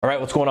All right,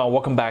 what's going on?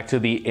 Welcome back to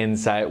the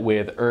Insight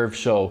with Irv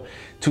show.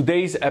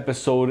 Today's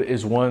episode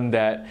is one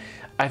that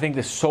I think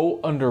is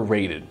so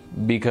underrated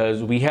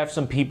because we have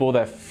some people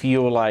that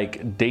feel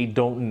like they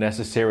don't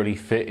necessarily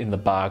fit in the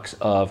box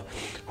of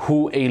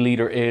who a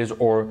leader is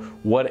or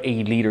what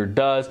a leader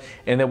does,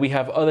 and then we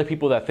have other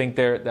people that think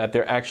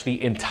they're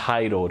actually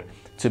entitled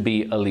to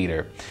be a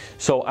leader.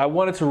 So I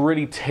wanted to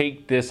really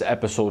take this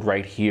episode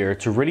right here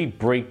to really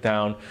break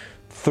down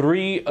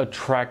 3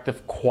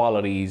 attractive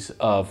qualities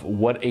of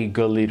what a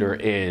good leader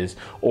is,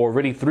 or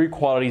really 3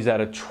 qualities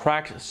that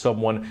attract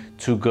someone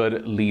to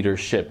good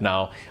leadership.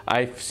 Now,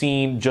 I've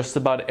seen just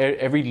about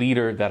every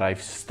leader that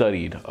I've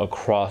studied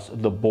across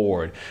the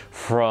board,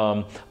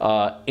 from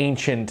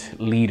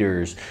ancient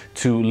leaders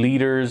to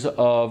leaders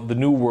of the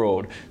New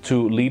World,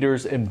 to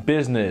leaders in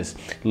business,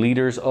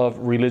 leaders of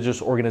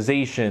religious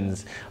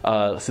organizations,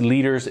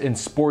 leaders in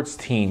sports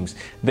teams.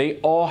 They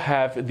all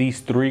have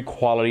these 3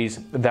 qualities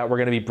that we're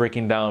going to be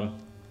breaking down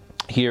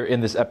here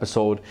in this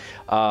episode,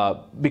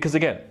 because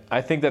again,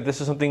 I think that this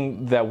is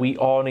something that we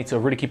all need to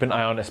really keep an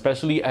eye on,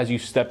 especially as you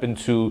step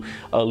into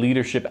a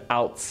leadership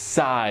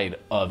outside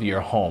of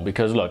your home.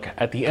 Because look,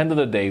 at the end of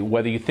the day,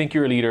 whether you think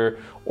you're a leader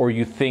or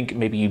you think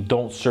maybe you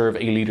don't serve a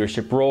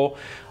leadership role,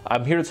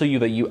 I'm here to tell you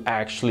that you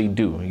actually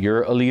do.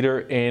 You're a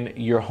leader in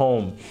your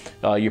home.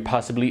 You're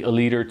possibly a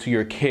leader to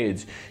your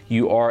kids.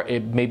 You are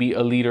maybe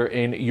a leader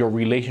in your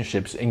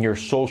relationships, in your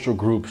social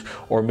groups,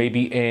 or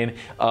maybe in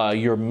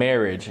your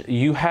marriage.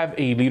 You have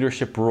a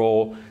leadership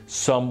role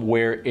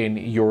somewhere in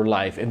your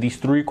life. And these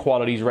 3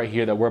 qualities right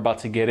here that we're about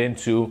to get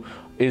into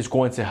is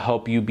going to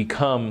help you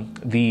become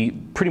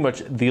pretty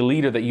much the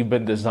leader that you've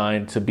been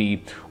designed to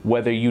be,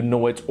 whether you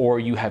know it or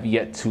you have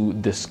yet to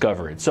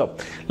discover it. So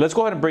let's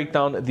go ahead and break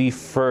down the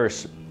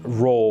first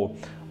role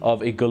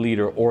of a good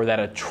leader, or that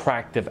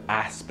attractive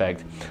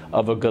aspect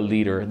of a good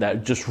leader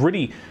that just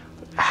really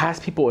has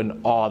people in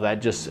awe, that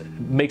just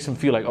makes them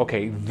feel like,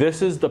 okay,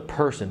 this is the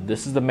person,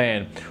 this is the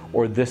man,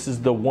 or this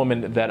is the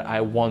woman that I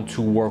want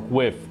to work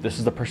with. This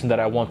is the person that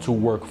I want to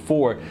work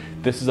for.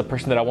 This is the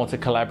person that I want to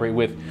collaborate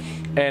with.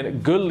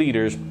 And good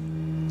leaders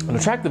and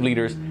attractive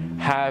leaders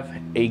have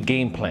a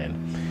game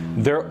plan.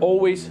 They're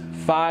always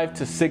 5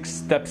 to 6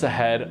 steps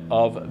ahead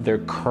of their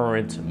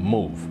current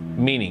move.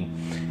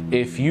 Meaning,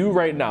 if you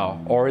right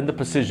now are in the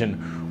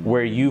position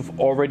where you've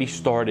already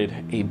started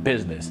a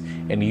business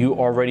and you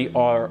already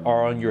are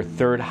on your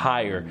 3rd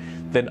hire,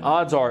 then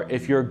odds are,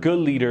 if you're a good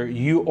leader,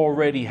 you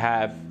already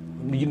have,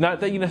 not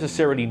that you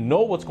necessarily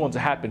know what's going to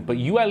happen, but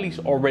you at least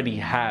already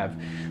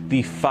have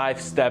the 5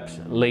 steps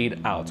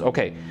laid out.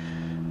 Okay,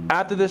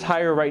 after this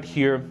hire right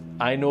here,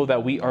 I know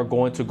that we are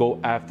going to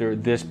go after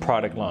this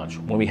product launch.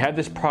 When we have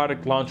this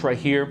product launch right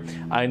here,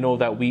 I know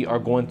that we are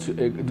going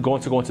to go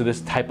into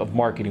this type of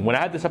marketing. When I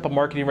have this type of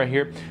marketing right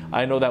here,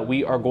 I know that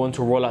we are going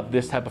to roll out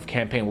this type of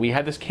campaign. We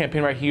had this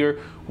campaign right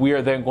here.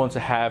 We're then going to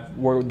have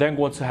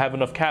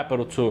enough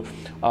capital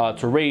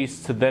to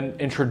raise to then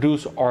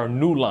introduce our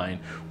new line.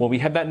 When we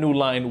have that new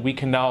line, we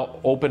can now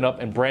open up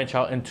and branch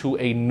out into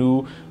a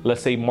new,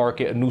 let's say,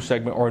 market, a new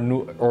segment,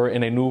 or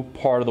in a new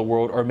part of the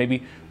world, or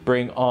maybe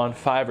bring on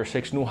 5 or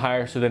 6 new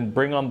hires to then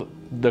bring on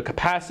the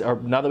capacity, or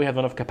now that we have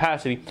enough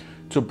capacity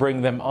to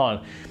bring them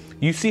on.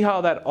 You see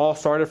how that all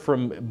started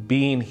from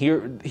being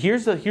here.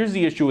 Here's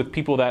the issue with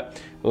people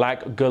that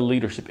lack good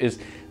leadership, is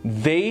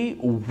they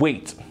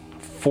wait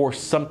for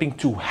something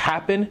to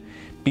happen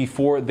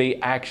before they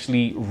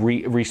actually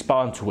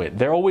respond to it.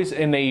 They're always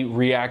in a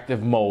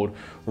reactive mode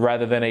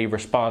rather than a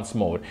response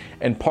mode.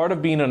 And part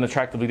of being an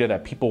attractive leader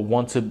that people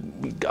want to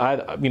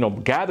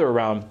gather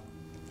around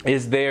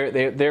is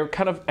they're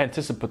kind of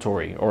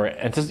anticipatory,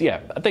 I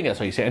think that's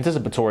how you say it,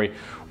 anticipatory,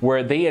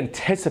 where they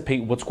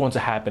anticipate what's going to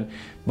happen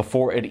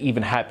before it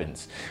even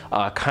happens.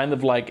 Kind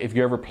of like if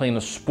you're ever playing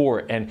a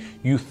sport and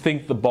you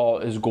think the ball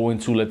is going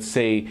to, let's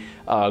say,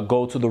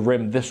 go to the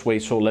rim this way,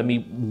 so let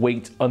me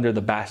wait under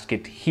the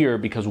basket here,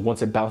 because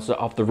once it bounces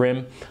off the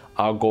rim,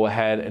 I'll go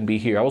ahead and be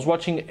here. I was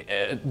watching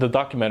the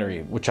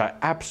documentary, which I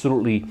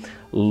absolutely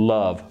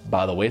love,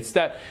 by the way. It's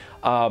that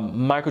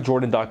Michael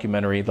Jordan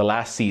documentary, The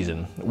Last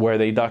Season, where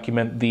they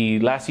document the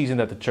last season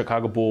that the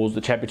Chicago Bulls,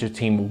 the championship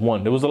team,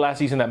 won. It was the last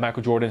season that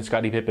Michael Jordan,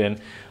 Scottie Pippen,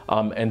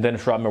 and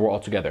Dennis Rodman were all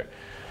together.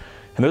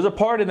 And there's a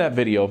part in that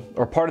video,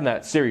 or part in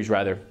that series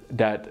rather,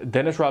 that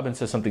Dennis Rodman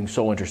says something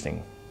so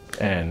interesting.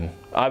 And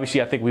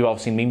obviously I think we've all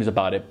seen memes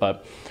about it,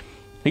 but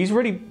he's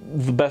really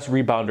the best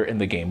rebounder in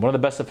the game, one of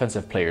the best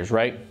defensive players,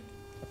 right?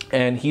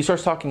 And he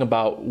starts talking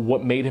about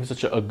what made him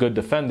such a good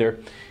defender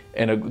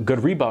and a good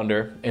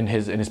rebounder in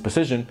his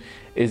position,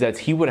 is that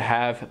he would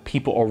have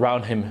people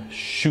around him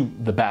shoot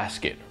the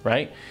basket,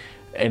 right?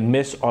 And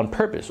miss on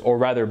purpose, or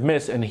rather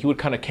miss, and he would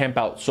kind of camp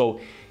out. So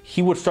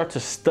he would start to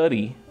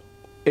study,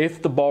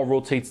 if the ball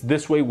rotates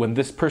this way when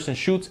this person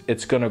shoots,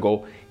 it's gonna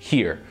go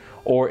here.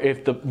 Or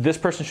if this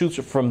person shoots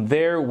from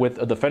there with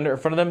a defender in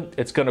front of them,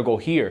 it's gonna go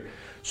here.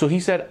 So he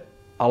said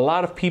a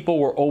lot of people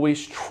were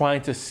always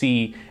trying to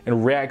see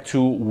and react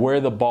to where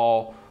the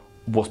ball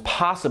was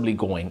possibly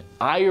going.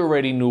 I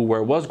already knew where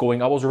it was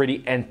going. I was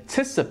already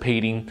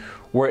anticipating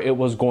where it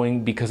was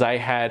going because I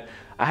had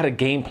I had a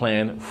game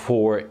plan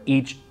for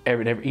each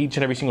and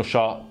every single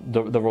shot,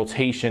 the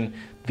rotation,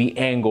 the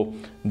angle,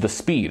 the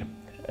speed.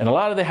 And a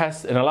lot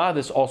of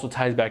this also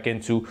ties back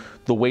into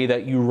the way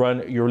that you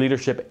run your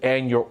leadership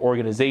and your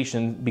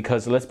organization,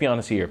 because let's be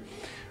honest here,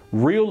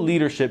 real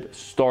leadership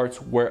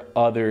starts where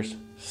others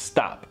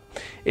stop.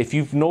 If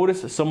you've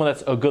noticed someone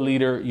that's a good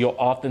leader, you'll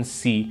often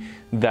see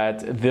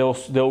that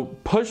they'll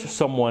push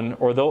someone,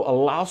 or they'll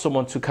allow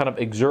someone to kind of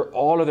exert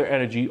all of their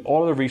energy,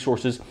 all of their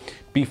resources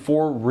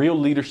before real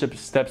leadership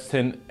steps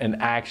in and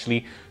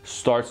actually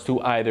starts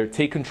to either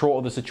take control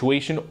of the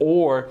situation,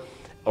 or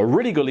a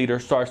really good leader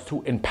starts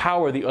to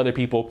empower the other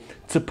people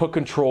to put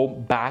control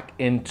back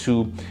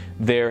into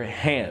their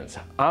hands.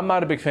 I'm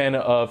not a big fan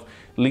of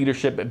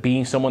leadership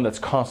being someone that's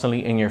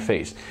constantly in your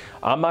face.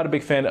 I'm not a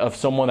big fan of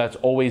someone that's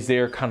always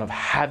there kind of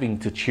having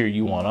to cheer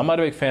you on. I'm not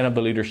a big fan of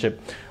the leadership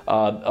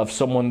of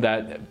someone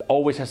that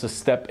always has to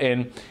step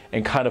in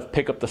and kind of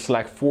pick up the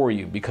slack for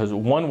you, because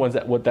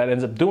what that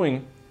ends up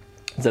doing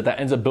is that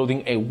ends up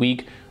building a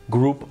weak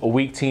group, a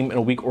weak team, and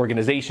a weak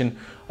organization.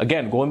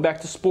 Again, going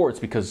back to sports,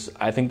 because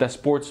I think that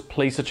sports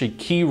plays such a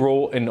key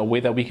role in a way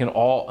that we can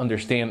all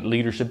understand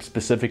leadership,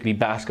 specifically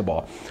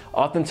basketball.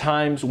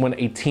 Oftentimes when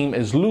a team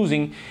is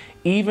losing,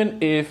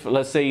 even if,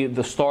 let's say,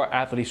 the star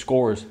athlete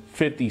scores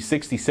 50,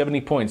 60,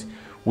 70 points,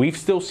 we've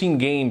still seen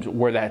games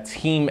where that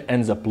team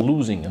ends up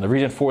losing. And the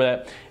reason for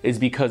that is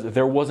because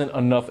there wasn't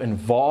enough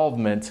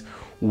involvement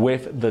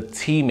with the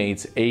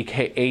teammates,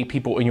 aka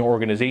people in your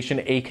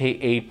organization,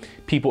 aka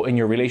people in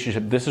your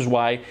relationship. This is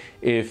why,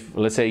 if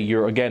let's say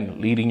you're again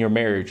leading your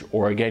marriage,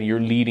 or again you're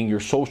leading your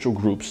social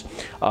groups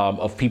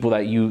of people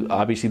that you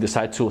obviously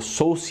decide to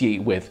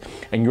associate with,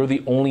 and you're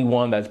the only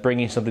one that's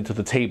bringing something to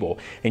the table,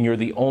 and you're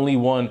the only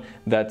one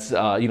that's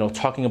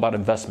talking about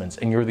investments,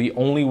 and you're the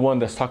only one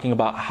that's talking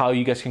about how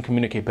you guys can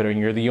communicate better, and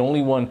you're the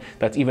only one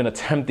that's even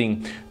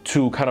attempting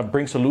to kind of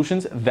bring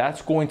solutions,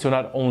 that's going to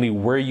not only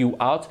wear you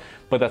out,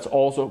 but that's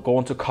also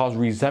going to cause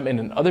resentment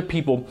in other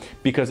people,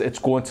 because it's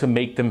going to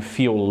make them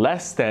feel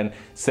less than,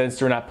 since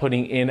they're not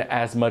putting in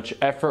as much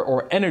effort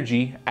or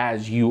energy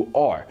as you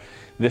are.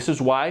 This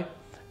is why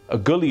a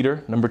good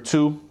leader, number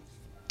 2,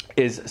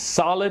 is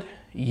solid,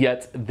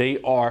 yet they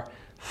are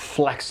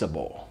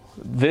flexible.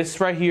 This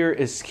right here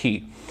is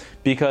key,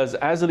 because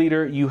as a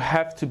leader, you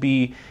have to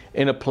be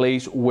in a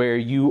place where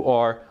you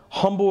are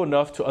humble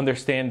enough to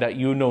understand that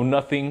you know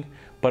nothing,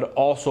 but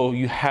also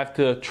you have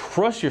to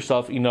trust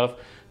yourself enough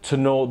to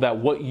know that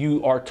what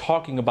you are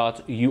talking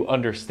about, you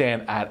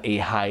understand at a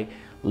high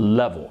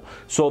level.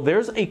 So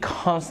there's a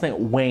constant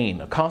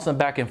wane, a constant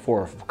back and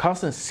forth, a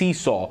constant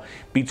seesaw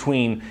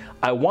between,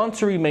 I want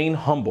to remain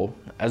humble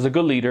as a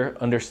good leader,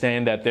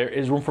 understand that there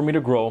is room for me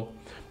to grow,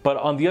 but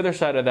on the other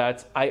side of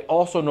that, I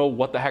also know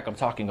what the heck I'm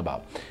talking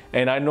about.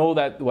 And I know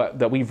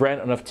that we've ran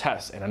enough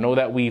tests, and I know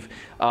that we've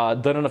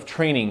done enough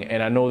training,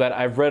 and I know that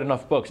I've read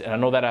enough books, and I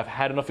know that I've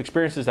had enough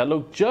experiences that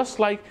look just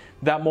like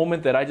that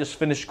moment that I just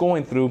finished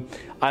going through.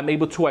 I'm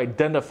able to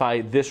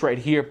identify this right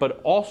here,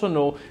 but also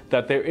know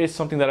that there is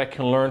something that I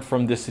can learn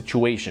from this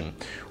situation,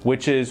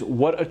 which is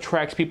what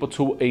attracts people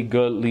to a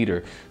good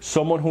leader.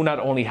 Someone who not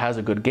only has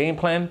a good game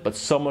plan, but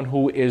someone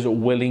who is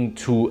willing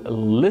to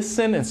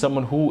listen, and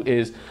someone who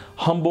is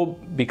humble,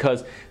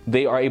 because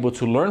they are able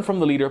to learn from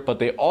the leader, but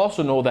they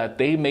also know that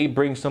they may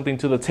bring something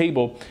to the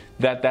table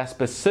that that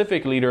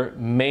specific leader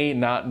may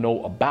not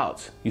know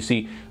about. You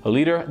see, a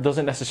leader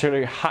doesn't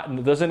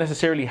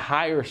necessarily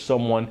hire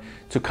someone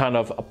to kind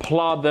of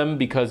applaud them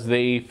because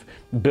they've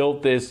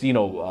built this,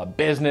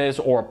 business,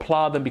 or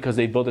applaud them because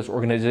they built this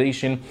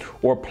organization,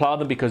 or applaud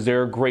them because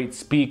they're a great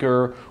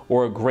speaker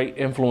or a great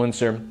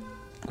influencer.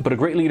 But a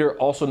great leader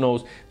also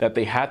knows that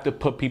they have to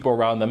put people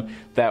around them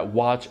that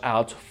watch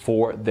out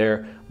for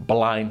their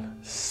blind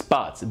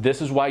spots.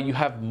 This is why you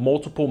have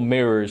multiple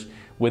mirrors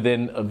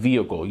within a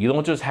vehicle. You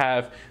don't just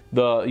have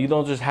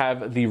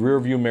the rear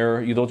view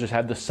mirror, you don't just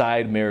have the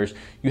side mirrors,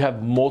 you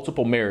have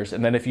multiple mirrors.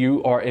 And then if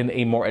you are in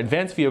a more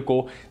advanced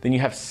vehicle, then you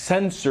have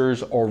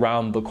sensors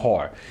around the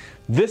car.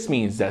 This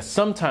means that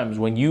sometimes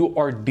when you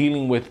are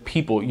dealing with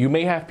people, you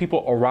may have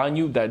people around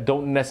you that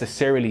don't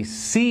necessarily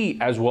see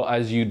as well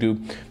as you do,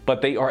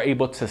 but they are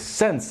able to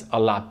sense a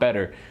lot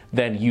better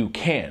than you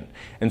can.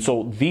 And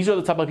so these are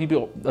the type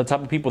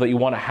of people that you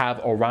want to have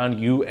around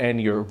you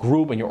and your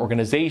group and your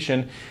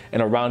organization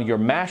and around your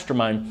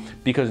mastermind,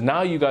 because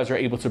now you guys are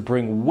able to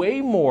bring way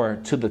more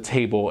to the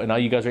table, and now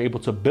you guys are able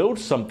to build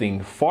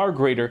something far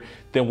greater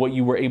than what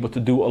you were able to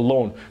do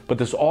alone. But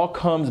this all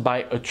comes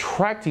by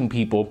attracting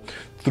people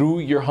through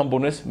your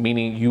humbleness,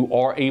 meaning you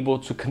are able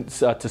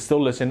to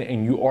still listen,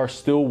 and you are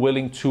still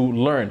willing to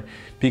learn.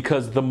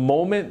 Because the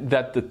moment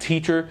that the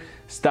teacher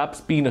stops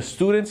being a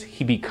student,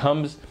 he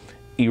becomes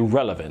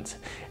irrelevant.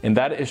 And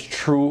that is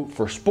true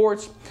for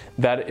sports,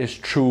 that is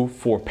true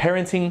for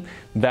parenting,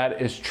 that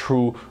is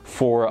true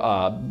for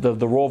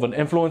the role of an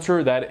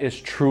influencer, that is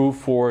true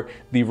for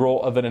the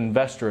role of an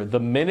investor. The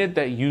minute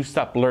that you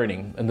stop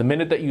learning, and the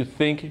minute that you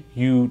think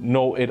you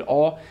know it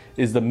all,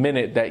 is the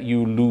minute that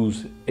you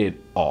lose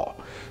it all.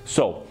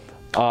 So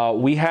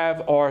we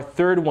have our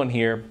third one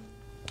here,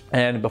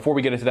 And before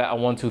we get into that, I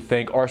want to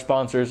thank our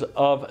sponsors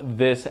of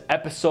this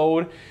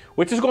episode,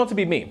 which is going to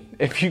be me.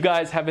 If you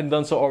guys haven't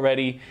done so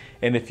already,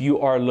 and if you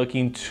are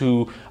looking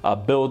to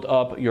build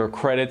up your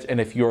credits,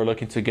 and if you're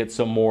looking to get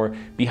some more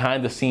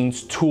behind the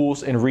scenes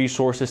tools and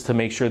resources to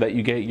make sure that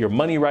you get your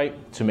money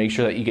right, to make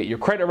sure that you get your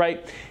credit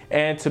right,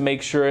 and to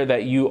make sure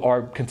that you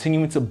are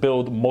continuing to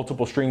build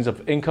multiple streams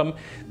of income,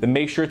 then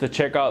make sure to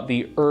check out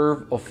the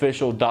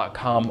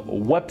irvofficial.com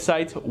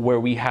website, where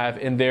we have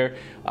in there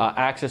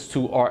access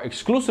to our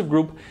exclusive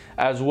group,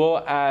 as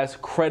well as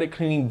credit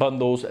cleaning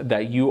bundles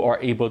that you are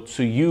able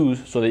to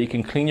use so that you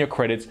can clean your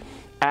credits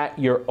at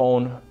your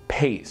own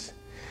pace.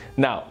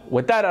 Now,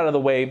 with that out of the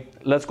way,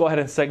 let's go ahead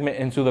and segment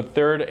into the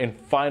third and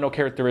final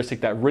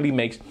characteristic that really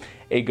makes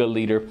a good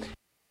leader.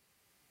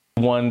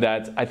 One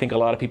that I think a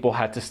lot of people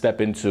had to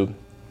step into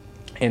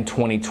in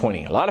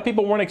 2020. A lot of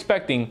people weren't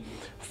expecting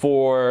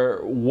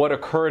for what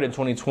occurred in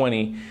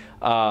 2020,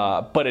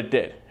 but it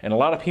did. And a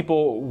lot of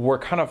people were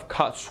kind of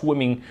caught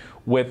swimming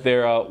with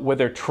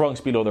their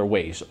trunks below their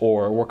waist,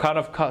 or were kind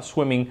of caught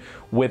swimming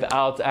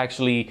without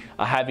actually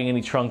having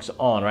any trunks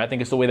on. Right? I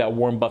think it's the way that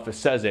Warren Buffett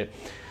says it.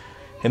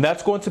 And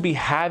that's going to be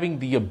having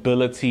the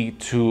ability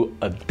to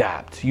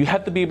adapt. You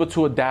have to be able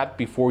to adapt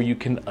before you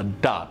can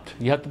adopt.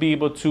 You have to be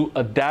able to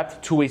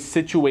adapt to a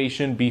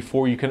situation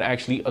before you can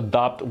actually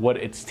adopt what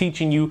it's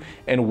teaching you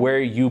and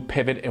where you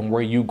pivot and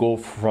where you go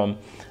from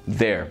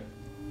there.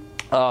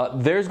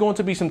 There's going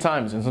to be some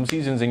times and some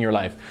seasons in your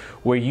life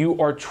where you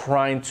are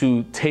trying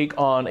to take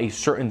on a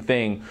certain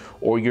thing,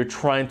 or you're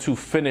trying to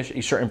finish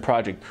a certain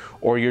project,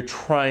 or you're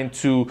trying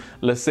to,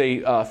 let's say,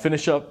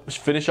 finish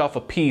off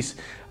a piece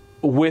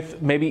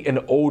with maybe an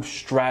old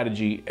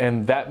strategy,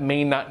 and that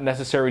may not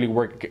necessarily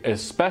work,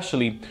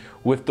 especially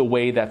with the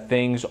way that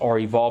things are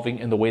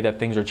evolving and the way that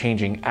things are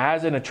changing.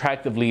 As an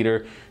attractive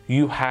leader,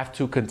 you have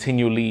to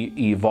continually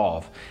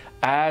evolve.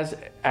 As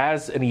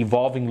an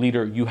evolving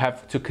leader, you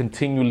have to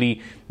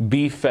continually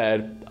be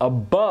fed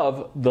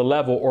above the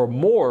level, or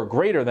more,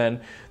 greater than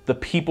the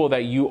people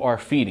that you are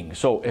feeding.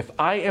 So if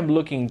I am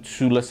looking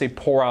to, let's say,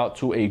 pour out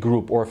to a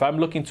group, or if I'm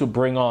looking to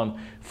bring on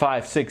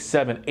 5, 6,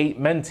 7, 8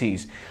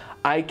 mentees,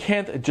 I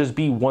can't just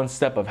be one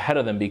step ahead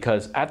of them,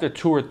 because after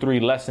 2 or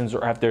 3 lessons,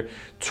 or after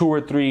 2 or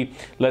 3,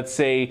 let's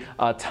say,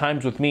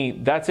 times with me,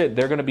 that's it.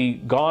 They're going to be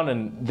gone,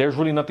 and there's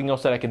really nothing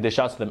else that I can dish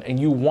out to them. And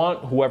you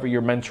want whoever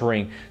you're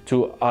mentoring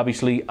to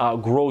obviously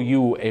outgrow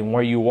you and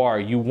where you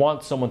are. You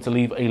want someone to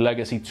leave a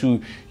legacy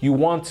too. You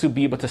want to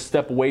be able to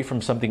step away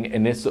from something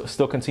and it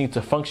still continue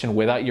to function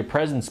without your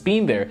presence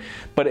being there.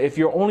 But if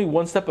you're only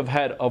one step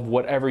ahead of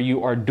whatever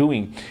you are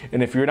doing,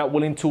 and if you're not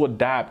willing to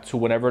adapt to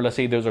whenever, let's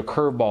say, there's a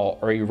curveball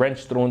or a wrench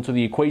thrown into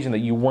the equation that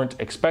you weren't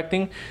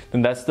expecting,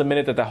 then that's the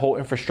minute that the whole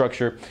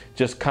infrastructure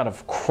just kind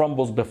of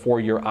crumbles before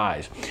your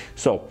eyes.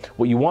 So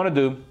what you want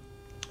to do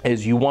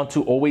is you want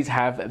to always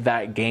have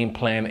that game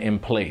plan in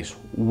place.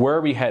 Where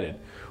are we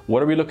headed?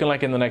 What are we looking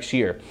like in the next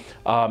year?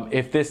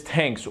 If this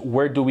tanks,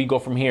 where do we go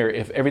from here?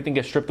 If everything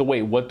gets stripped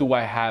away, what do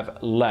I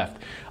have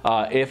left?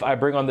 If I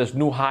bring on this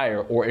new hire,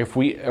 or if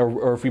we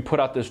put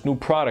out this new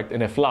product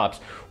and it flops,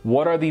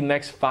 what are the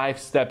next 5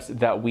 steps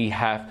that we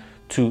have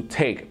to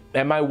take?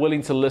 Am I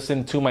willing to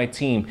listen to my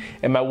team?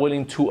 Am I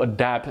willing to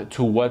adapt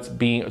to what's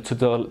being to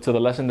the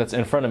lesson that's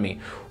in front of me?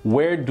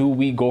 Where do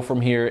we go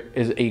from here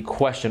is a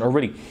question. Or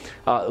really,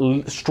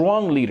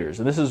 strong leaders,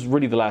 and this is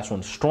really the last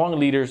one. Strong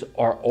leaders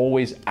are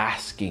always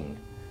asking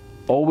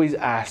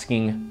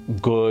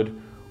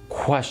good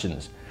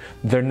questions.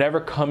 They're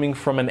never coming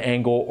from an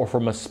angle or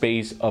from a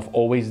space of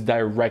always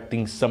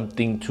directing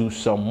something to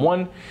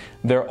someone.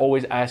 They're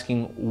always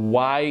asking,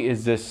 why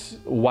is this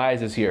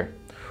here?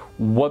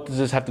 What does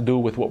this have to do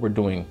with what we're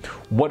doing?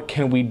 What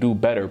can we do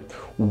better?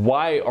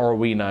 Why are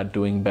we not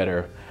doing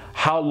better?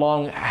 How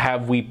long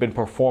have we been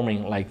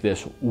performing like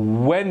this?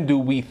 When do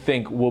we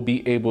think we'll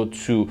be able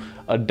to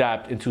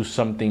adapt into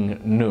something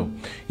new?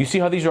 You see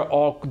how these are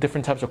all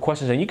different types of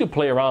questions, and you can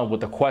play around with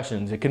the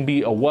questions. It can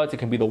be a what, it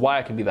can be the why,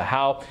 it can be the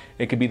how,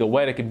 it can be the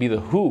when, it can be the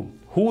who.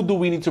 Who do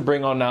we need to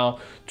bring on now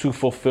to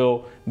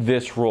fulfill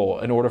this role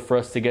in order for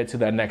us to get to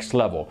that next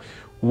level?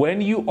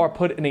 When you are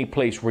put in a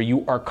place where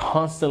you are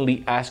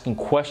constantly asking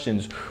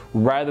questions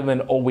rather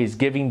than always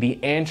giving the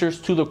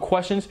answers to the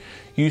questions,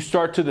 you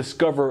start to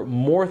discover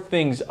more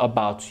things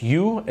about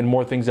you and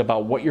more things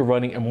about what you're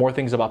running and more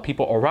things about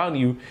people around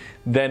you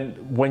than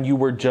when you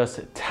were just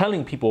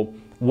telling people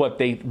what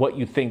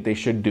you think they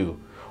should do,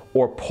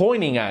 or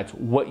pointing at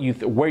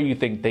where you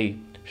think they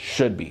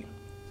should be.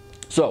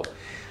 So,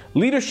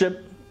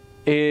 leadership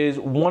is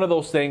one of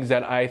those things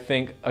that I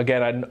think,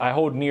 again, I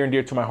hold near and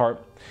dear to my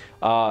heart.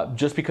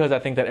 Just because I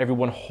think that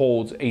everyone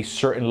holds a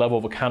certain level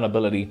of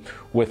accountability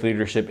with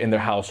leadership in their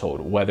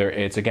household, whether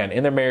it's, again,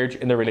 in their marriage,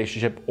 in their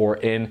relationship, or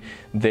in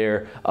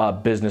their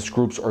business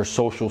groups or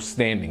social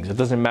standings. It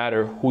doesn't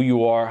matter who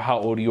you are, how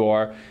old you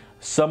are.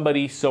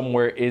 somebody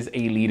somewhere is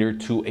a leader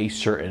to a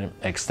certain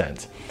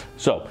extent.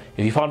 So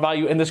if you found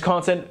value in this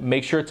content,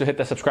 make sure to hit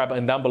the subscribe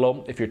button down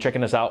below if you're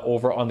checking us out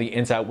over on the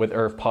Insight with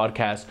Irv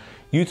podcast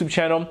YouTube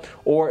channel,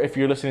 or if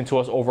you're listening to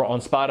us over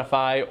on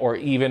Spotify or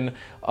even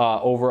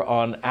over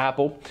on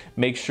Apple.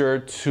 Make sure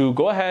to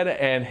go ahead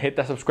and hit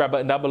that subscribe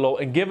button down below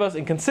and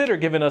consider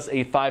giving us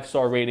a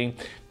 5-star rating,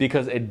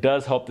 because it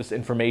does help this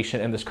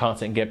information and this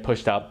content get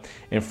pushed out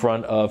in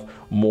front of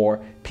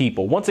more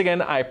people. Once again,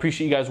 I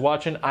appreciate you guys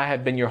watching. I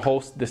have been your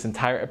host this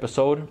entire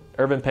episode,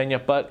 Irvin Pena,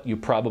 but you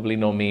probably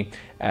know me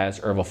as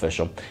Irv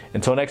Official.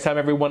 Until next time,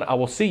 everyone, I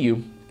will see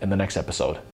you in the next episode.